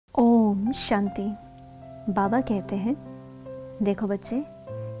शांति। बाबा कहते हैं, देखो बच्चे,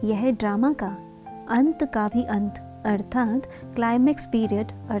 यह ड्रामा का अंत का भी अंत अर्थात क्लाइमेक्स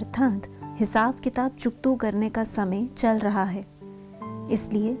पीरियड अर्थात हिसाब किताब चुकतू करने का समय चल रहा है।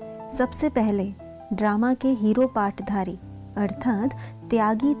 इसलिए सबसे पहले ड्रामा के हीरो पाठधारी अर्थात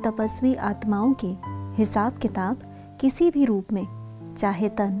त्यागी तपस्वी आत्माओं के हिसाब किताब किसी भी रूप में, चाहे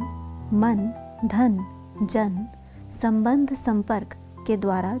तन, मन, धन, जन, संबंध, संपर्क के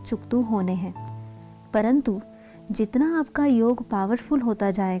द्वारा चुकतू होने हैं। परंतु जितना आपका योग पावरफुल होता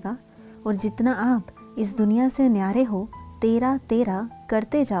जाएगा और जितना आप इस दुनिया से न्यारे हो तेरा तेरा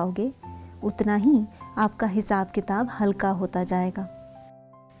करते जाओगे, उतना ही आपका हिसाब किताब हल्का होता जाएगा।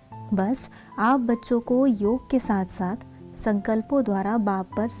 बस आप बच्चों को योग के साथ साथ संकल्पों द्वारा बाप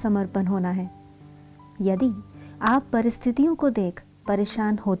पर समर्पण होना है। यदि आप परिस्थितियों को देख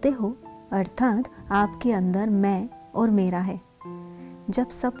परेशान होते हो अर्थात आपके अंदर मैं और मेरा है। जब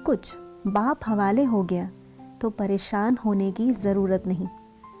सब कुछ बाप हवाले हो गया तो परेशान होने की ज़रूरत नहीं।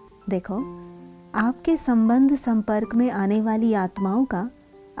 देखो, आपके संबंध संपर्क में आने वाली आत्माओं का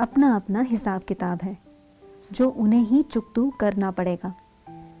अपना अपना हिसाब किताब है जो उन्हें ही चुकतू करना पड़ेगा,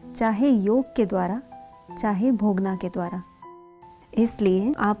 चाहे योग के द्वारा चाहे भोगना के द्वारा।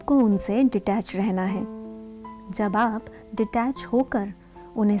 इसलिए आपको उनसे डिटैच रहना है। जब आप डिटैच होकर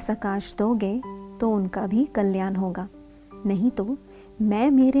उन्हें सकाश दोगे तो उनका भी कल्याण होगा। नहीं तो मैं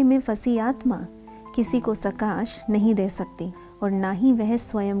मेरे में फंसी आत्मा किसी को सकाश नहीं दे सकती और ना ही वह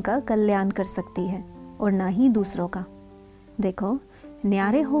स्वयं का कल्याण कर सकती है और ना ही दूसरों का। देखो,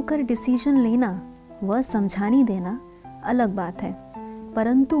 न्यारे होकर डिसीजन लेना व समझानी देना अलग बात है,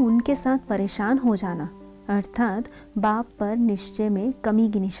 परंतु उनके साथ परेशान हो जाना अर्थात बाप पर निश्चय में कमी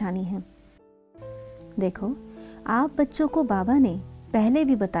की निशानी है। देखो, आप बच्चों को बाबा ने पहले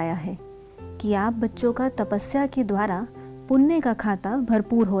भी बताया है कि आप बच्चों का तपस्या के द्वारा पुण्य का खाता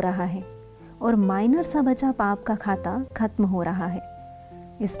भरपूर हो रहा है और माइनर सा बचा पाप का खाता खत्म हो रहा है।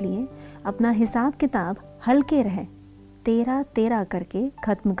 इसलिए अपना हिसाब किताब हल्के रहे, तेरा तेरा करके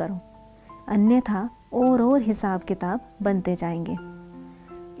खत्म करो, अन्यथा और हिसाब किताब बनते जाएंगे।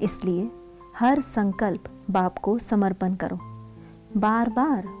 इसलिए हर संकल्प बाप को समर्पण करो। बार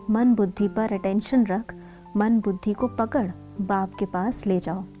बार मन बुद्धि पर अटेंशन रख, मन बुद्धि को पकड़ बाप के पास ले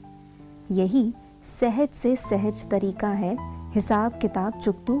जाओ। यही सहज से सहज तरीका है हिसाब किताब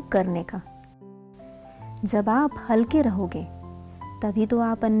चुकतू करने का। जब आप हल्के रहोगे तभी तो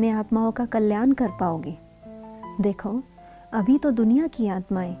आप अन्य आत्माओं का कल्याण कर पाओगे। देखो, अभी तो दुनिया की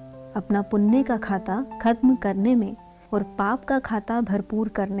आत्माएं अपना पुण्य का खाता खत्म करने में और पाप का खाता भरपूर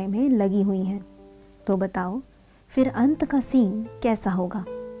करने में लगी हुई हैं। तो बताओ फिर अंत का सीन कैसा होगा?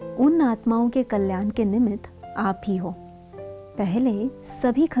 उन आत्माओं के कल्याण के निमित्त आप ही हो। पहले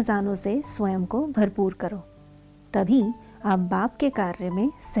सभी खजानों से स्वयं को भरपूर करो, तभी आप बाप के कार्य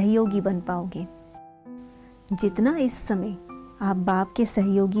में सहयोगी बन पाओगे। जितना इस समय आप बाप के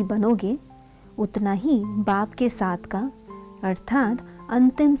सहयोगी बनोगे, उतना ही बाप के साथ का अर्थात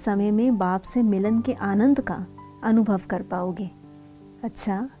अंतिम समय में बाप से मिलन के आनंद का अनुभव कर पाओगे।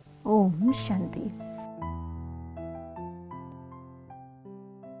 अच्छा, ओम शांति।